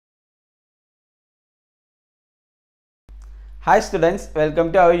Hi students, welcome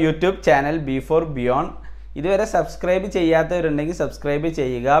to our YouTube channel B4 Beyond. ഇതുവരെ subscribe ചെയ്യാത്തവരുണ്ടെങ്കിൽ subscribe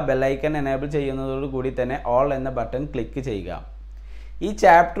ചെയ്യുക, bell icon enable ചെയ്യുന്നതോടുകൂടി തന്നെ all എന്ന ബട്ടൺ ക്ലിക്ക് ചെയ്യുക. ഈ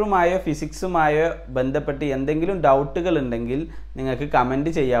ചാപ്റ്ററുമായോ ഫിസിക്സുമായോ ബന്ധപ്പെട്ട് എന്തെങ്കിലും ഡൗട്ടുകൾ ഉണ്ടെങ്കിൽ നിങ്ങൾക്ക്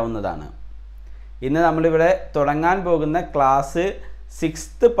കമൻറ്റ് ചെയ്യാവുന്നതാണ്. ഇന്ന് നമ്മളിവിടെ തുടങ്ങാൻ പോകുന്ന ക്ലാസ്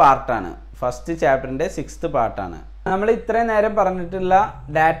 6th പാർട്ടാണ്. ഫസ്റ്റ് ചാപ്റ്ററിൻ്റെ 6th പാർട്ടാണ്. നമ്മൾ ഇത്രയും നേരം പറഞ്ഞിട്ടുള്ള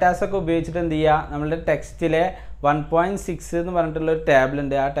ഡാറ്റാസൊക്കെ ഉപയോഗിച്ചിട്ട് എന്ത് ചെയ്യുക, നമ്മളുടെ ടെക്സ്റ്റിലെ 1.6 എന്ന് പറഞ്ഞിട്ടുള്ള ഒരു ടേബിൾ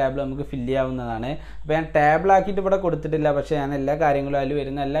ഉണ്ട്. ആ ടേബിൾ നമുക്ക് ഫില്ല് ചെയ്യാവുന്നതാണ്. അപ്പോൾ ഞാൻ ടേബിളാക്കിയിട്ട് ഇവിടെ കൊടുത്തിട്ടില്ല, പക്ഷേ ഞാൻ എല്ലാ കാര്യങ്ങളും അതിൽ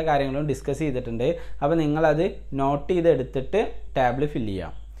വരുന്ന എല്ലാ കാര്യങ്ങളും ഡിസ്കസ് ചെയ്തിട്ടുണ്ട്. അപ്പോൾ നിങ്ങളത് നോട്ട് ചെയ്തെടുത്തിട്ട് ടേബിൾ ഫില്ല്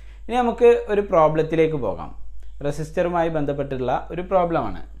ചെയ്യാം. ഇനി നമുക്ക് ഒരു പ്രോബ്ലത്തിലേക്ക് പോകാം. റെസിസ്റ്ററുമായി ബന്ധപ്പെട്ടുള്ള ഒരു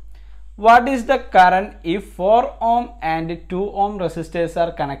പ്രോബ്ലമാണ്. What is the current if 4 ohm and 2 ohm resistors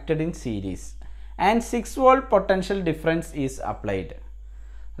are connected in series and 6 volt potential difference is applied?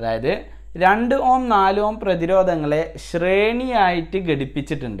 അതായത് 2 ഓം 4 ഓം പ്രതിരോധങ്ങളെ ശ്രേണിയായിട്ട്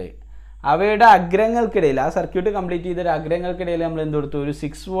ഘടിപ്പിച്ചിട്ടുണ്ട്. അവയുടെ അഗ്രങ്ങൾക്കിടയിൽ, ആ സർക്യൂട്ട് കംപ്ലീറ്റ് ചെയ്ത അഗ്രങ്ങൾക്കിടയിൽ നമ്മൾ എന്ത് കൊടുത്തു, ഒരു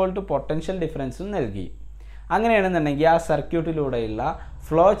 6 വോൾട്ട് പൊട്ടൻഷ്യൽ ഡിഫറൻസും നൽകി. അങ്ങനെയാണെന്നുണ്ടെങ്കിൽ ആ സർക്യൂട്ടിലൂടെയുള്ള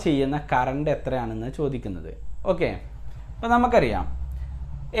ഫ്ലോ ചെയ്യുന്ന കറണ്ട് എത്രയാണെന്ന് ചോദിക്കുന്നത്. ഓക്കെ, അപ്പോൾ നമുക്കറിയാം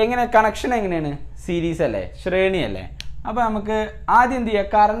എങ്ങനെ കണക്ഷൻ എങ്ങനെയാണ്, സീരീസ് അല്ലേ, ശ്രേണിയല്ലേ. അപ്പോൾ നമുക്ക് ആദ്യം എന്ത് ചെയ്യുക,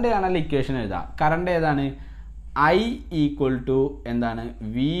 കറണ്ട് കാണാനുള്ള ഇക്വേഷൻ എഴുതാം. കറണ്ട് ഏതാണ്, I ഈക്വൽ ടു എന്താണ്,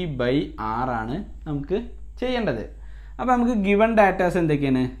 V/R ആണ് നമുക്ക് ചെയ്യേണ്ടത്. അപ്പോൾ നമുക്ക് ഗിവൺ ഡാറ്റാസ്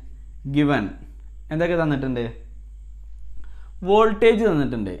എന്തൊക്കെയാണ്, ഗിവൺ എന്തൊക്കെ തന്നിട്ടുണ്ട്, വോൾട്ടേജ്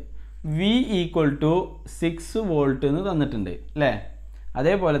തന്നിട്ടുണ്ട്, V ഈക്വൽ ടു 6 വോൾട്ട് എന്ന് തന്നിട്ടുണ്ട് അല്ലേ.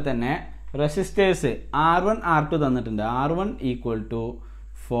 അതേപോലെ തന്നെ റെസിസ്റ്റേഴ്സ് R1 R2 തന്നിട്ടുണ്ട്. R1 equal to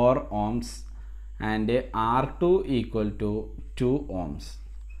 4 ohms and R2 equal to 2 ohms.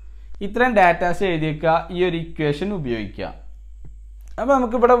 ഇത്രയും ഡാറ്റാസ് എഴുതി വയ്ക്കുക, ഈ ഒരു ഇക്വേഷൻ ഉപയോഗിക്കുക. അപ്പോൾ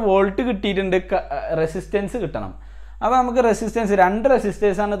നമുക്കിവിടെ വോൾട്ട് കിട്ടിയിട്ടുണ്ട്, റെസിസ്റ്റൻസ് കിട്ടണം. അപ്പോൾ നമുക്ക് റെസിസ്റ്റൻസ് 2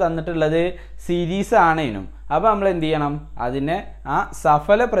 റെസിസ്റ്റേഴ്സാണ് തന്നിട്ടുള്ളത്, സീരീസ് ആണേനും. അപ്പോൾ നമ്മൾ എന്ത് ചെയ്യണം, അതിനെ ആ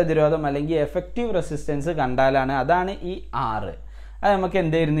സഫല പ്രതിരോധം അല്ലെങ്കിൽ എഫക്റ്റീവ് റെസിസ്റ്റൻസ് കണ്ടാലാണ്, അതാണ് ഈ R. അത് നമുക്ക്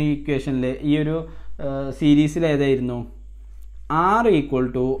എന്തായിരുന്നു ഈ ഇക്വേഷനിൽ, ഈ ഒരു സീരീസിൽ ഏതായിരുന്നു, R equal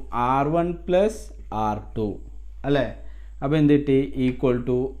to R1 plus R2 അല്ലേ. അപ്പോൾ എന്ത് കിട്ടി, ഈക്വൽ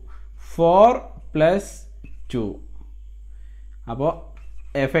ടു 4 പ്ലസ് 2. അപ്പോൾ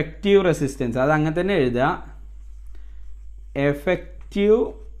എഫക്റ്റീവ് റെസിസ്റ്റൻസ് അത് അങ്ങനെ തന്നെ എഴുതുക, എഫക്റ്റീവ്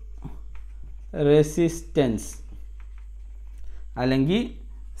റെസിസ്റ്റൻസ് അല്ലെങ്കിൽ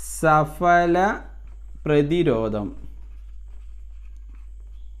സഫല പ്രതിരോധം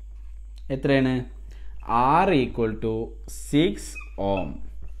എത്രയാണ്, R ഈക്വൽ ടു 6 ohm.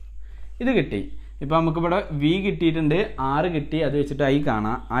 ഇത് കിട്ടി. ഇപ്പോൾ നമുക്കിവിടെ V കിട്ടിയിട്ടുണ്ട്, R കിട്ടി, അത് വെച്ചിട്ട് I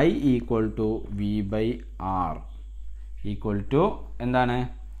കാണാം. I equal to V/R equal to എന്താണ്,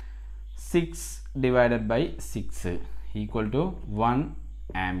 6 divided by 6 equal to 1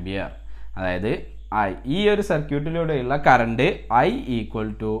 ampere. അതായത് ഈ ഒരു സർക്യൂട്ടിലൂടെയുള്ള current I equal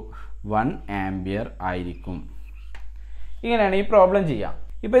to 1 ampere ആയിരിക്കും. ഇങ്ങനെയാണ് ഈ പ്രോബ്ലം ചെയ്യാം.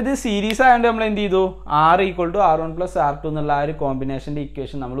 ഇപ്പോൾ ഇത് സീരീസ് ആയതുകൊണ്ട് നമ്മൾ എന്ത് ചെയ്തു, R equal to R1 plus R2 എന്നുള്ള ആ ഒരു കോമ്പിനേഷൻ്റെ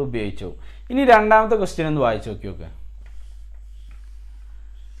ഇക്വേഷൻ നമ്മൾ ഉപയോഗിച്ചു. ഇനി രണ്ടാമത്തെ ക്വസ്റ്റ്യൻ ഒന്ന് വായിച്ചു നോക്കി.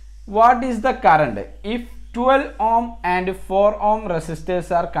 What is the current if 12 ohm and 4 ohm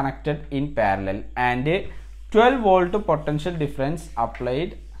resistors are connected in parallel and 12 volt potential difference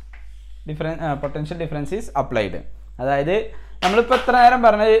is applied. അതായത് നമ്മളിപ്പോൾ എത്ര നേരം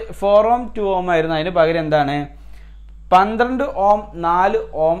പറഞ്ഞത് 4 ohm 2 ohm ആയിരുന്നു, അതിന് പകരം എന്താണ് 12 ohm 4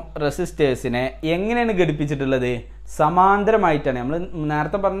 ohm റെസിസ്റ്റേഴ്സിനെ എങ്ങനെയാണ് ഘടിപ്പിച്ചിട്ടുള്ളത്, സമാന്തരമായിട്ടാണ്. നമ്മൾ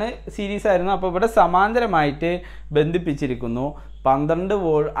നേരത്തെ പറഞ്ഞ സീരീസ് ആയിരുന്നു, അപ്പോൾ ഇവിടെ സമാന്തരമായിട്ട് ബന്ധിപ്പിച്ചിരിക്കുന്നു. 12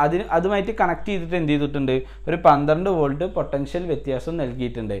 വോൾട്ട് അതുമായിട്ട് കണക്ട് ചെയ്തിട്ട് എന്ത് ചെയ്തിട്ടുണ്ട്, ഒരു 12 വോൾട്ട് പൊട്ടൻഷ്യൽ വ്യത്യാസം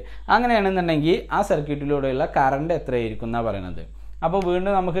നൽകിയിട്ടുണ്ട്. അങ്ങനെയാണെന്നുണ്ടെങ്കിൽ ആ സർക്യൂട്ടിലൂടെയുള്ള കറണ്ട് എത്രയായിരിക്കും എന്നാണ് പറയുന്നത്. അപ്പോൾ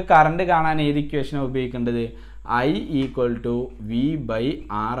വീണ്ടും നമുക്ക് കറണ്ട് കാണാൻ ഏത് ഇക്വേഷനാണ് ഉപയോഗിക്കേണ്ടത്, I ഈക്വൽ ടു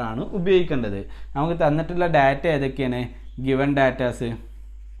V/R ആണ് ഉപയോഗിക്കേണ്ടത്. നമുക്ക് തന്നിട്ടുള്ള ഡാറ്റ ഏതൊക്കെയാണ്, ഗിവൺ ഡാറ്റാസ്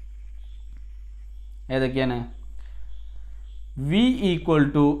ഏതൊക്കെയാണ്, V ഈക്വൽ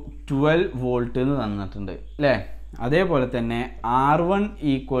ടു 12 വോൾട്ട് എന്ന് തന്നിട്ടുണ്ട് അല്ലേ. അതേപോലെ തന്നെ R1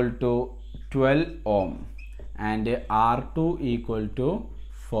 equal to 12 ohm and R2 equal to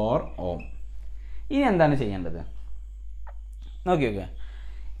 4 ohm. ഇനി എന്താണ് ചെയ്യേണ്ടത് നോക്കി നോക്കുക.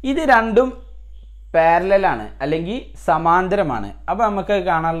 ഇത് രണ്ടും പാരലലാണ് അല്ലെങ്കിൽ സമാന്തരമാണ്. അപ്പോൾ നമുക്ക്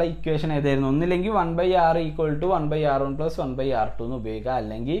കാണാനുള്ള ഇക്വേഷൻ ഏതായിരുന്നു, ഒന്നില്ലെങ്കിൽ 1/R equal to 1/R1 plus 1/R2 എന്ന് ഉപയോഗിക്കുക.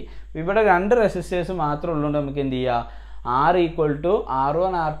 അല്ലെങ്കിൽ ഇവിടെ 2 റെസിസ്റ്റേഴ്സ് മാത്രമേ ഉള്ളതുകൊണ്ട് നമുക്ക് എന്ത് ചെയ്യുക, R equal to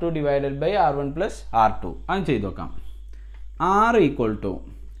R1 R2 divided by R1 plus R2 അത് ചെയ്ത് നോക്കാം. R equal to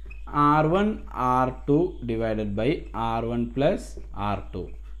R1 R2 divided by R1 plus R2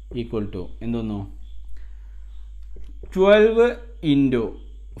 equal to എന്തോന്നു 12 into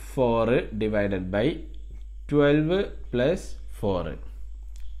 4 divided by 12 plus 4.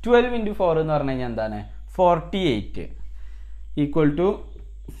 12 into 4 എന്ന് പറഞ്ഞു കഴിഞ്ഞാൽ എന്താണ് 48 equal to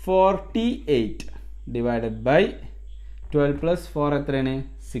 48 divided by 12 plus 4 എത്രയാണ്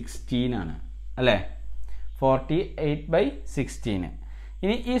 16 ആണ് അല്ലേ 48 by 16.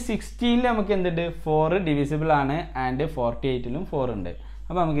 ഇനി ഈ 16ൽ നമുക്ക് എന്തുണ്ട് 4 ഡിവിസിബിൾ ആണ് ആൻഡ് 48ലും 4 ഉണ്ട്.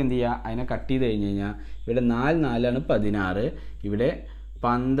 അപ്പോൾ നമുക്ക് എന്ത് ചെയ്യാം അതിനെ കട്ട് ചെയ്ത് കഴിഞ്ഞ് കഴിഞ്ഞാൽ ഇവിടെ 4 4 ആണ് 16, ഇവിടെ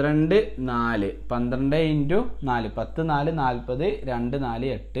 12 4 12 ഇൻറ്റു 4 10 4 40 2 4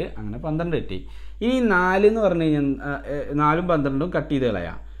 8 അങ്ങനെ 12 കിട്ടി. ഇനി 4 എന്ന് പറഞ്ഞു കഴിഞ്ഞാൽ 4ഉം 12ഉം കട്ട് ചെയ്ത്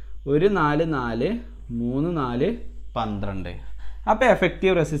കളയാം. ഒരു 4 4 3 4 12. അപ്പോൾ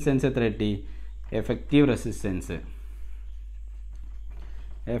എഫക്റ്റീവ് റെസിസ്റ്റൻസ് എത്ര കിട്ടി? എഫക്റ്റീവ്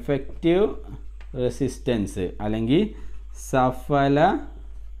റെസിസ്റ്റൻസ് അല്ലെങ്കിൽ സഫല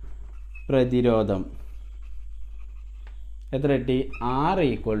പ്രതിരോധം എത്ര കിട്ടി? R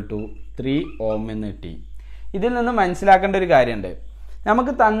 = 3 ohm എന്ന് കിട്ടി. ഇതിൽ നിന്ന് മനസ്സിലാക്കേണ്ട ഒരു കാര്യമുണ്ട്.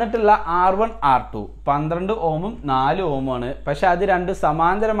 നമുക്ക് തന്നിട്ടുള്ള R1 R2 12 ഓമും 4 ഓമുമാണ്. പക്ഷെ അത് രണ്ട്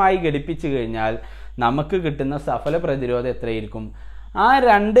സമാന്തരമായി ഘടിപ്പിച്ചു കഴിഞ്ഞാൽ നമുക്ക് കിട്ടുന്ന സഫല പ്രതിരോധം എത്രയായിരിക്കും? ആ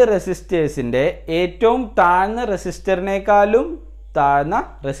രണ്ട് റെസിസ്റ്റേഴ്സിൻ്റെ ഏറ്റവും താഴ്ന്ന റെസിസ്റ്ററിനേക്കാളും താഴ്ന്ന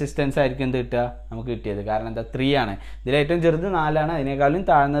റെസിസ്റ്റൻസ് ആയിരിക്കും എന്ത് കിട്ടുക നമുക്ക് കിട്ടിയത്. കാരണം എന്താ 3 ആണ്. ഇതിൽ ഏറ്റവും ചെറുത് 4 ആണ്, അതിനേക്കാളും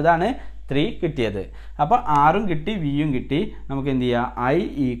താഴ്ന്നതാണ് 3 കിട്ടിയത്. അപ്പോൾ ആറും കിട്ടി, വിയും കിട്ടി. നമുക്ക് എന്ത് ചെയ്യുക? I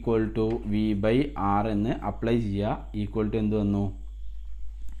 = V/R എന്ന് അപ്ലൈ ചെയ്യുക. ഈക്വൽ ടു എന്ത് വന്നു?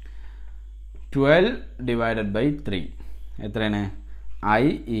 12 divided by 3 എത്രയാണ്? I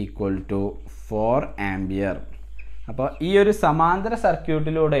 = 4 ampere. അപ്പോൾ ഈ ഒരു സമാന്തര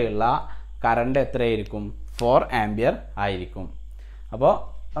സർക്യൂട്ടിലൂടെയുള്ള കറണ്ട് എത്രയായിരിക്കും? 4 ആംപിയർ ആയിരിക്കും. അപ്പോൾ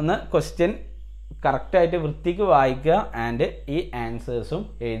ഒന്ന് ക്വസ്റ്റ്യൻ കറക്റ്റായിട്ട് വൃത്തിക്ക് വായിക്കുക ആൻഡ് ഈ ആൻസേഴ്സും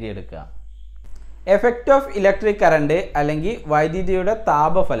എഴുതിയെടുക്കുക. എഫക്റ്റ് ഓഫ് ഇലക്ട്രിക് കറണ്ട് അല്ലെങ്കിൽ വൈദ്യുതിയുടെ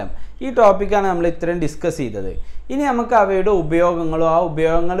താപഫലം, ഈ ടോപ്പിക്കാണ് നമ്മൾ ഇത്രയും ഡിസ്കസ് ചെയ്തത്. ഇനി നമുക്ക് അവയുടെ ഉപയോഗങ്ങളും ആ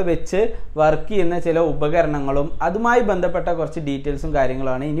ഉപയോഗങ്ങൾ വെച്ച് വർക്ക് ചെയ്യുന്ന ചില ഉപകരണങ്ങളും അതുമായി ബന്ധപ്പെട്ട കുറച്ച് ഡീറ്റെയിൽസും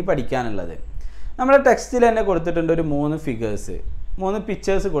കാര്യങ്ങളുമാണ് ഇനി പഠിക്കാനുള്ളത്. നമ്മുടെ ടെക്സ്റ്റിൽ തന്നെ കൊടുത്തിട്ടുണ്ട് ഒരു 3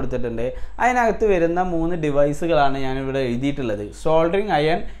 പിക്ചേഴ്സ് കൊടുത്തിട്ടുണ്ട്. അതിനകത്ത് വരുന്ന 3 ഡിവൈസുകളാണ് ഞാനിവിടെ എഴുതിയിട്ടുള്ളത്. Soldering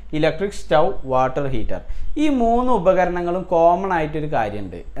iron, electric stove, water heater. ഈ 3 ഉപകരണങ്ങളും കോമൺ ആയിട്ടൊരു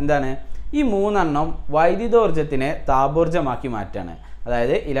കാര്യമുണ്ട്. എന്താണ്? ഈ 3 എണ്ണം വൈദ്യുതോർജ്ജത്തിനെ താപോർജ്ജമാക്കി മാറ്റാണ്.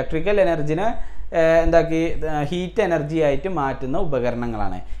 അതായത് ഇലക്ട്രിക്കൽ എനർജിനെ എന്താക്കി ഹീറ്റ് എനർജി ആയിട്ട് മാറ്റുന്ന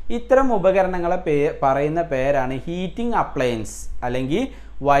ഉപകരണങ്ങളാണ്. ഇത്തരം ഉപകരണങ്ങളെ പറയുന്ന പേരാണ് ഹീറ്റിംഗ് അപ്ലയൻസ് അല്ലെങ്കിൽ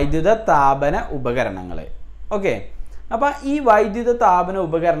വൈദ്യുത താപന ഉപകരണങ്ങൾ. ഓക്കെ, അപ്പോൾ ഈ വൈദ്യുത താപന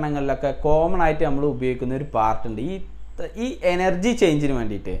ഉപകരണങ്ങളിലൊക്കെ കോമൺ ആയിട്ട് നമ്മൾ ഉപയോഗിക്കുന്ന ഒരു പാർട്ടുണ്ട്. ഈ എനർജി ചേഞ്ചിന്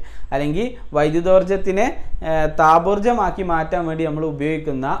വേണ്ടിയിട്ട് അല്ലെങ്കിൽ വൈദ്യുതോർജ്ജത്തിനെ താപോർജ്ജമാക്കി മാറ്റാൻ വേണ്ടി നമ്മൾ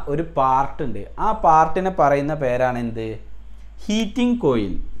ഉപയോഗിക്കുന്ന ഒരു പാർട്ടുണ്ട്. ആ പാർട്ടിനെ പറയുന്ന പേരാണ് എന്ത്? Heating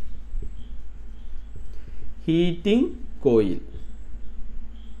coil.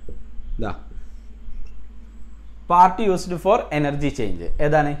 Part used for energy change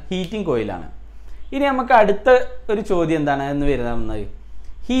ഏതാണ്? ഹീറ്റിംഗ് കോയിലാണ്. ഇനി നമുക്ക് അടുത്ത ഒരു ചോദ്യം എന്താണ് എന്ന് വരുന്നത്?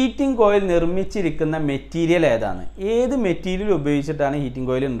 ഹീറ്റിംഗ് കോയിൽ നിർമ്മിച്ചിരിക്കുന്ന മെറ്റീരിയൽ ഏതാണ്? ഏത് മെറ്റീരിയൽ ഉപയോഗിച്ചിട്ടാണ് ഹീറ്റിംഗ്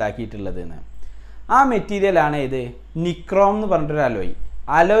കോയിൽ ഉണ്ടാക്കിയിട്ടുള്ളത് എന്ന്? ആ മെറ്റീരിയലാണ് ഇത് നിക്രോം എന്ന് പറഞ്ഞിട്ടൊരു അലോയ്.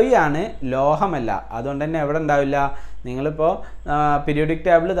 അലോയ് ആണ്, ലോഹമല്ല. അതുകൊണ്ട് തന്നെ എവിടെ ഉണ്ടാവില്ല? നിങ്ങളിപ്പോൾ പീരിയോഡിക്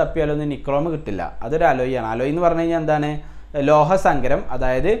ടേബിൾ തപ്പിയാലൊന്നും നിക്രോം കിട്ടില്ല. അതൊരു അലോയ് ആണ്. അലോയ് എന്ന് പറഞ്ഞു കഴിഞ്ഞാൽ എന്താണ്? ലോഹസങ്കരം.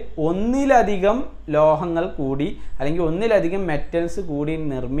 അതായത് ഒന്നിലധികം ലോഹങ്ങൾ കൂടി അല്ലെങ്കിൽ ഒന്നിലധികം മെറ്റൽസ് കൂടി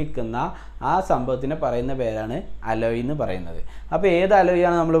നിർമ്മിക്കുന്ന ആ സംഭവത്തിനെ പറയുന്ന പേരാണ് അലോയ് എന്ന് പറയുന്നത്. അപ്പോൾ ഏത്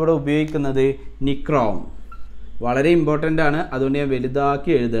അലോയാണ് നമ്മളിവിടെ ഉപയോഗിക്കുന്നത്? നിക്രോം. വളരെ ഇമ്പോർട്ടൻ്റ് ആണ്, അതുകൊണ്ട് ഞാൻ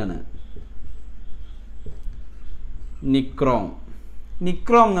വലുതാക്കി എഴുതുകയാണ്.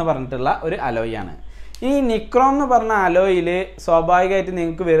 നിക്രോം എന്ന് പറഞ്ഞിട്ടുള്ള ഒരു അലോയാണ്. ഈ നിക്രോം എന്ന് പറഞ്ഞ അലോയിൽ സ്വാഭാവികമായിട്ട്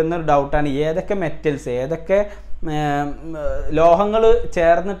നിങ്ങൾക്ക് വരുന്നൊരു ഡൗട്ടാണ് ഏതൊക്കെ മെറ്റൽസ്, ഏതൊക്കെ ലോഹങ്ങൾ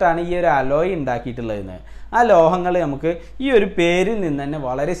ചേർന്നിട്ടാണ് ഈ ഒരു അലോയ് ഉണ്ടാക്കിയിട്ടുള്ളതെന്ന്. ആ ലോഹങ്ങൾ നമുക്ക് ഈ ഒരു പേരിൽ നിന്ന് തന്നെ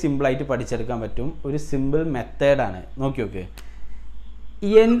വളരെ സിമ്പിളായിട്ട് പഠിച്ചെടുക്കാൻ പറ്റും. ഒരു സിമ്പിൾ മെത്തേഡാണ്. നോക്കി നോക്ക്.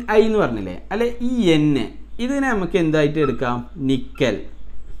 Ni എന്ന് പറഞ്ഞില്ലേ അല്ലെ? ഈ N ഇതിനെ നമുക്ക് എന്തായിട്ട് എടുക്കാം? നിക്കൽ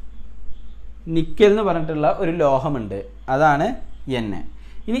എന്ന് പറഞ്ഞിട്ടുള്ള ഒരു ലോഹമുണ്ട്, അതാണ് N.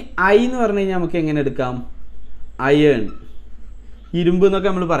 ഇനി I എന്ന് പറഞ്ഞു കഴിഞ്ഞാൽ നമുക്ക് എങ്ങനെ എടുക്കാം? അയൺ, ഇരുമ്പ് എന്നൊക്കെ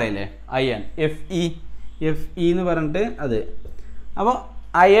നമ്മൾ പറയില്ലേ? അയൺ, Fe എന്ന് പറഞ്ഞിട്ട് അത്. അപ്പോൾ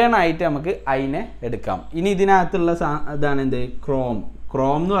അയൺ ആയിട്ട് നമുക്ക് അയിനെ എടുക്കാം. ഇനി ഇതിനകത്തുള്ള ഇതാണ് എന്ത്? ക്രോം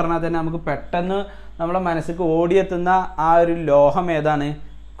എന്ന് പറഞ്ഞാൽ തന്നെ നമുക്ക് പെട്ടെന്ന് നമ്മുടെ മനസ്സിലേക്ക് ഓടിയെത്തുന്ന ആ ഒരു ലോഹം ഏതാണ്?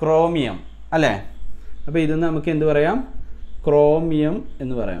 ക്രോമിയം അല്ലേ? അപ്പോൾ ഇത് നമുക്ക് എന്ത് പറയാം? ക്രോമിയം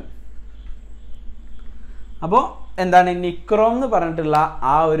എന്ന് പറയാം. അപ്പോൾ എന്താണ്? നിക്രോം എന്ന് പറഞ്ഞിട്ടുള്ള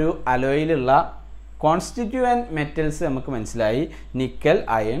ആ ഒരു അലോയിലുള്ള കോൺസ്റ്റിറ്റ്യൂവൻറ്റ് മെറ്റൽസ് നമുക്ക് മനസ്സിലായി, നിക്കൽ,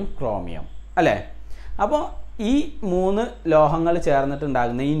 അയൺ, ക്രോമിയം അല്ലേ. അപ്പോൾ ഈ 3 ലോഹങ്ങൾ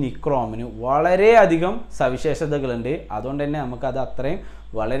ചേർന്നിട്ടുണ്ടാകുന്ന ഈ നിക്രോമിന് വളരെയധികം സവിശേഷതകളുണ്ട്. അതുകൊണ്ട് തന്നെ നമുക്കത് അത്രയും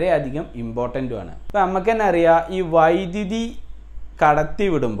വളരെയധികം ഇമ്പോർട്ടൻറ്റുമാണ്. അപ്പോൾ നമുക്ക് തന്നെ അറിയാം, ഈ വൈദ്യുതി കടത്തി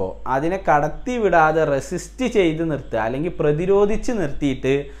വിടുമ്പോൾ അതിനെ കടത്തി വിടാതെ റെസിസ്റ്റ് ചെയ്ത് നിർത്തുക അല്ലെങ്കിൽ പ്രതിരോധിച്ച്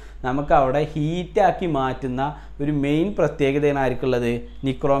നിർത്തിയിട്ട് നമുക്ക് അവിടെ ഹീറ്റാക്കി മാറ്റുന്ന ഒരു മെയിൻ പ്രത്യേകതയാണ് ആർക്കുള്ളത്,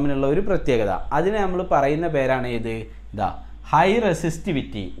 നിക്രോമിനുള്ള ഒരു പ്രത്യേകത. അതിന് നമ്മൾ പറയുന്ന പേരാണ് ഏത്, ഇതാ ഹൈ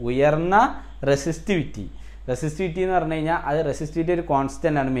റെസിസ്റ്റിവിറ്റി, ഉയർന്ന റെസിസ്റ്റിവിറ്റി. റെസിസ്റ്റിവിറ്റി എന്ന് പറഞ്ഞു കഴിഞ്ഞാൽ അത് റെസിസ്റ്റിവിറ്റി ഒരു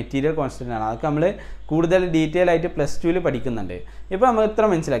കോൺസ്റ്റൻ്റ് ആണ്, മെറ്റീരിയൽ കോൺസ്റ്റൻ്റ് ആണ്. അതൊക്കെ നമ്മൾ കൂടുതൽ ഡീറ്റെയിൽ ആയിട്ട് +2 പഠിക്കുന്നുണ്ട്. ഇപ്പോൾ നമ്മൾ ഇത്ര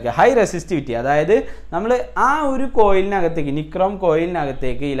മനസ്സിലാക്കുക, ഹൈ റെസിസ്റ്റിവിറ്റി അതായത് നമ്മൾ ആ ഒരു കോയിലിനകത്തേക്ക്, നിക്രോം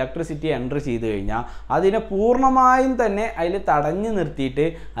കോയിലിനകത്തേക്ക് ഇലക്ട്രിസിറ്റി എൻ്റർ ചെയ്ത് കഴിഞ്ഞാൽ അതിനെ പൂർണ്ണമായും തന്നെ അതിൽ തടഞ്ഞു നിർത്തിയിട്ട്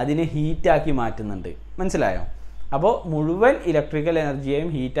അതിനെ ഹീറ്റാക്കി മാറ്റുന്നുണ്ട്. മനസ്സിലായോ? അപ്പോൾ മുഴുവൻ ഇലക്ട്രിക്കൽ എനർജിയെയും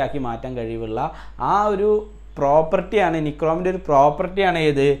ഹീറ്റാക്കി മാറ്റാൻ കഴിവുള്ള ആ ഒരു പ്രോപ്പർട്ടിയാണ്, നിക്രോമിൻ്റെ ഒരു പ്രോപ്പർട്ടിയാണ്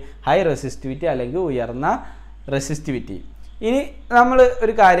ഏത്, ഹൈ റെസിസ്റ്റിവിറ്റി അല്ലെങ്കിൽ ഉയർന്ന റെസിസ്റ്റിവിറ്റി. ഇനി നമ്മൾ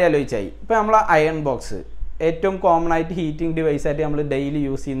ഒരു കാര്യം ആലോചിച്ചായി, ഇപ്പോൾ നമ്മൾ അയൺ ബോക്സ് ഏറ്റവും കോമൺ ആയിട്ട് ഹീറ്റിംഗ് ഡിവൈസ് ആയിട്ട് നമ്മൾ ഡെയിലി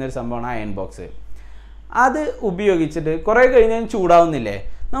യൂസ് ചെയ്യുന്ന ഒരു സംഭവമാണ് അയൺ ബോക്സ്. അത് ഉപയോഗിച്ചിട്ട് കുറേ കഴിഞ്ഞാൽ ചൂടാവുന്നില്ലേ?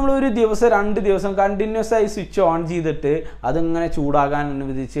 നമ്മൾ ഒരു ദിവസം 2 ദിവസം കണ്ടിന്യൂസ് ആയി സ്വിച്ച് ഓൺ ചെയ്തിട്ട് അതിങ്ങനെ ചൂടാകാൻ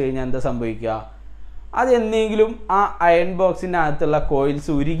അനുവദിച്ച് കഴിഞ്ഞാൽ എന്താ സംഭവിക്കുക? അത് എന്തെങ്കിലും ആ അയൺ ബോക്സിനകത്തുള്ള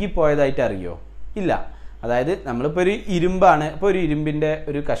കോയിൽസ് ഉരുകിപ്പോയതായിട്ട് അറിയോ? ഇല്ല. അതായത് നമ്മളിപ്പോൾ ഒരു ഇരുമ്പാണ്, ഇപ്പോൾ ഒരു ഇരുമ്പിൻ്റെ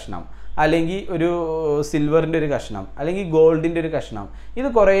ഒരു കഷ്ണം അല്ലെങ്കിൽ ഒരു സിൽവറിൻ്റെ ഒരു കഷ്ണം അല്ലെങ്കിൽ ഗോൾഡിൻ്റെ ഒരു കഷ്ണം, ഇത്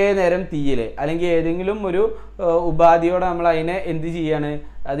കുറേ നേരം തീയിൽ അല്ലെങ്കിൽ ഏതെങ്കിലും ഒരു ഉപാധിയോടെ നമ്മൾ അതിനെ എന്ത് ചെയ്യാണ്,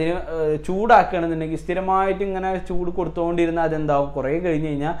 അതിന് ചൂടാക്കുകയാണെന്നുണ്ടെങ്കിൽ സ്ഥിരമായിട്ട് ഇങ്ങനെ ചൂട് കൊടുത്തുകൊണ്ടിരുന്നാൽ അതെന്താവും, കുറേ കഴിഞ്ഞ്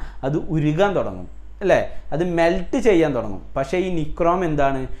കഴിഞ്ഞാൽ അത് ഉരുകാൻ തുടങ്ങും അല്ലേ, അത് മെൽറ്റ് ചെയ്യാൻ തുടങ്ങും. പക്ഷേ ഈ നിക്രോം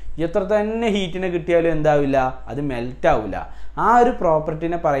എന്താണ്, എത്ര തന്നെ ഹീറ്റിനെ കിട്ടിയാലും എന്താവില്ല, അത് മെൽറ്റ് ആവില്ല. ആ ഒരു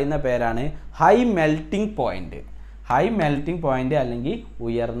പ്രോപ്പർട്ടിനെ പറയുന്ന പേരാണ് high melting point. High melting point അല്ലെങ്കിൽ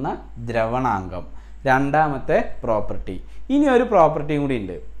ഉയർന്ന ദ്രവണാങ്കം, രണ്ടാമത്തെ പ്രോപ്പർട്ടി. ഇനി ഒരു പ്രോപ്പർട്ടിയും കൂടി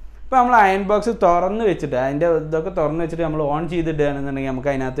ഉണ്ട്. ഇപ്പോൾ നമ്മൾ അയൺ ബോക്സ് തുറന്ന് വെച്ചിട്ട് അതിൻ്റെ ഇതൊക്കെ തുറന്ന് വെച്ചിട്ട് നമ്മൾ ഓൺ ചെയ്തിടുകയാണെന്നുണ്ടെങ്കിൽ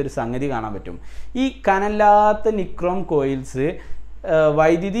നമുക്ക് അതിനകത്തൊരു സംഗതി കാണാൻ പറ്റും. ഈ കനലാത്ത നിക്രോം കോയിൽസ്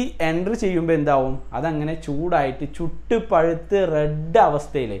വൈദ്യുതി എൻ്റർ ചെയ്യുമ്പോൾ എന്താവും, അതങ്ങനെ ചൂടായിട്ട് ചുട്ട് പഴുത്ത് റെഡ്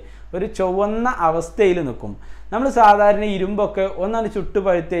അവസ്ഥയിൽ, ഒരു ചുവന്ന അവസ്ഥയിൽ നിൽക്കും. നമ്മൾ സാധാരണ ഇരുമ്പൊക്കെ ഒന്നാണ് ചുട്ട്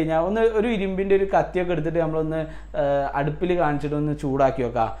പഴുത്ത് കഴിഞ്ഞാൽ ഒരു ഇരുമ്പിൻ്റെ ഒരു കത്തിയൊക്കെ എടുത്തിട്ട് നമ്മളൊന്ന് അടുപ്പിൽ കാണിച്ചിട്ട് ഒന്ന് ചൂടാക്കി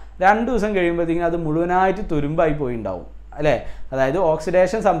വെക്കുക, 2 ദിവസം കഴിയുമ്പോഴത്തേക്കും അത് മുഴുവനായിട്ട് തുരുമ്പായി പോയിണ്ടാവും അല്ലേ, അതായത്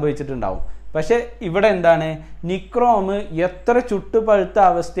ഓക്സിഡേഷൻ സംഭവിച്ചിട്ടുണ്ടാവും. പക്ഷേ ഇവിടെ എന്താണ്, നിക്രോം എത്ര ചുട്ട് പഴുത്ത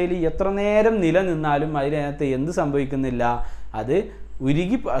അവസ്ഥയിൽ എത്ര നേരം നിലനിന്നാലും അതിനകത്ത് എന്ത് സംഭവിക്കുന്നില്ല, അത്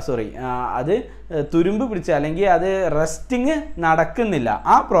അത് തുരുമ്പ് പിടിച്ച് അല്ലെങ്കിൽ അത് റെസ്റ്റിങ് നടക്കുന്നില്ല.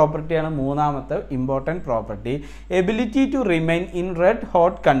 ആ പ്രോപ്പർട്ടിയാണ് മൂന്നാമത്തെ important property, ability to remain in red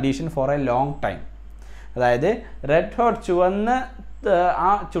hot condition for A long time. അതായത് റെഡ് ഹോട്ട് ചുവന്ന ആ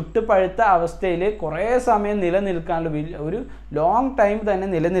ചുട്ടുപഴുത്ത അവസ്ഥയിൽ കുറേ സമയം നിലനിൽക്കാനുള്ള ഒരു ലോങ് ടൈം തന്നെ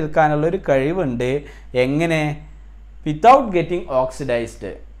നിലനിൽക്കാനുള്ള ഒരു കഴിവുണ്ട്. എങ്ങനെ? വിത്തൗട്ട് ഗെറ്റിംഗ്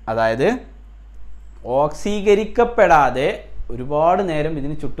ഓക്സിഡൈസ്ഡ്, അതായത് ഓക്സീകരിക്കപ്പെടാതെ ഒരുപാട് നേരം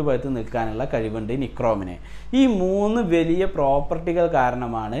ഇതിന് ചുട്ടുപഴുത്ത് നിൽക്കാനുള്ള കഴിവുണ്ട് നിക്രോമിന്. ഈ 3 വലിയ പ്രോപ്പർട്ടികൾ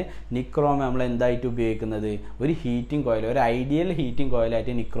കാരണമാണ് നിക്രോം നമ്മൾ എന്തായിട്ട് ഉപയോഗിക്കുന്നത്, ഒരു ഹീറ്റിംഗ് കോയിൽ, ഒരു ഐഡിയൽ ഹീറ്റിംഗ്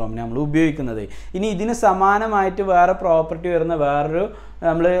കോയിലായിട്ട് നിക്രോമിനെ നമ്മൾ ഉപയോഗിക്കുന്നത്. ഇനി ഇതിന് സമാനമായിട്ട് വേറെ പ്രോപ്പർട്ടി വരുന്ന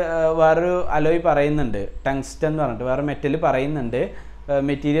വേറൊരു അലോയ് പറയുന്നുണ്ട്, ടങ്സ്റ്റൺ എന്ന് പറഞ്ഞിട്ട് വേറെ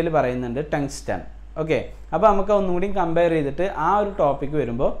മെറ്റീരിയൽ പറയുന്നുണ്ട് ടങ്സ്റ്റൺ. ഓക്കെ, അപ്പോൾ നമുക്ക് ഒന്നും കൂടി കമ്പയർ ചെയ്തിട്ട് ആ ഒരു ടോപ്പിക്ക്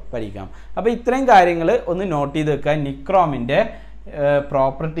വരുമ്പോൾ പഠിക്കാം. അപ്പോൾ ഇത്രയും കാര്യങ്ങൾ ഒന്ന് നോട്ട് ചെയ്ത് വെക്കുക. നിക്രോമിൻ്റെ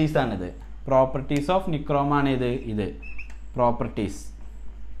പ്രോപ്പർട്ടീസാണിത്, പ്രോപ്പർട്ടീസ് ഓഫ് നിക്രോമാണ് ഇത് പ്രോപ്പർട്ടീസ്.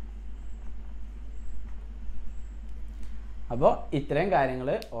 അപ്പോൾ ഇത്രയും കാര്യങ്ങൾ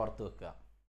ഓർത്ത് വെക്കുക.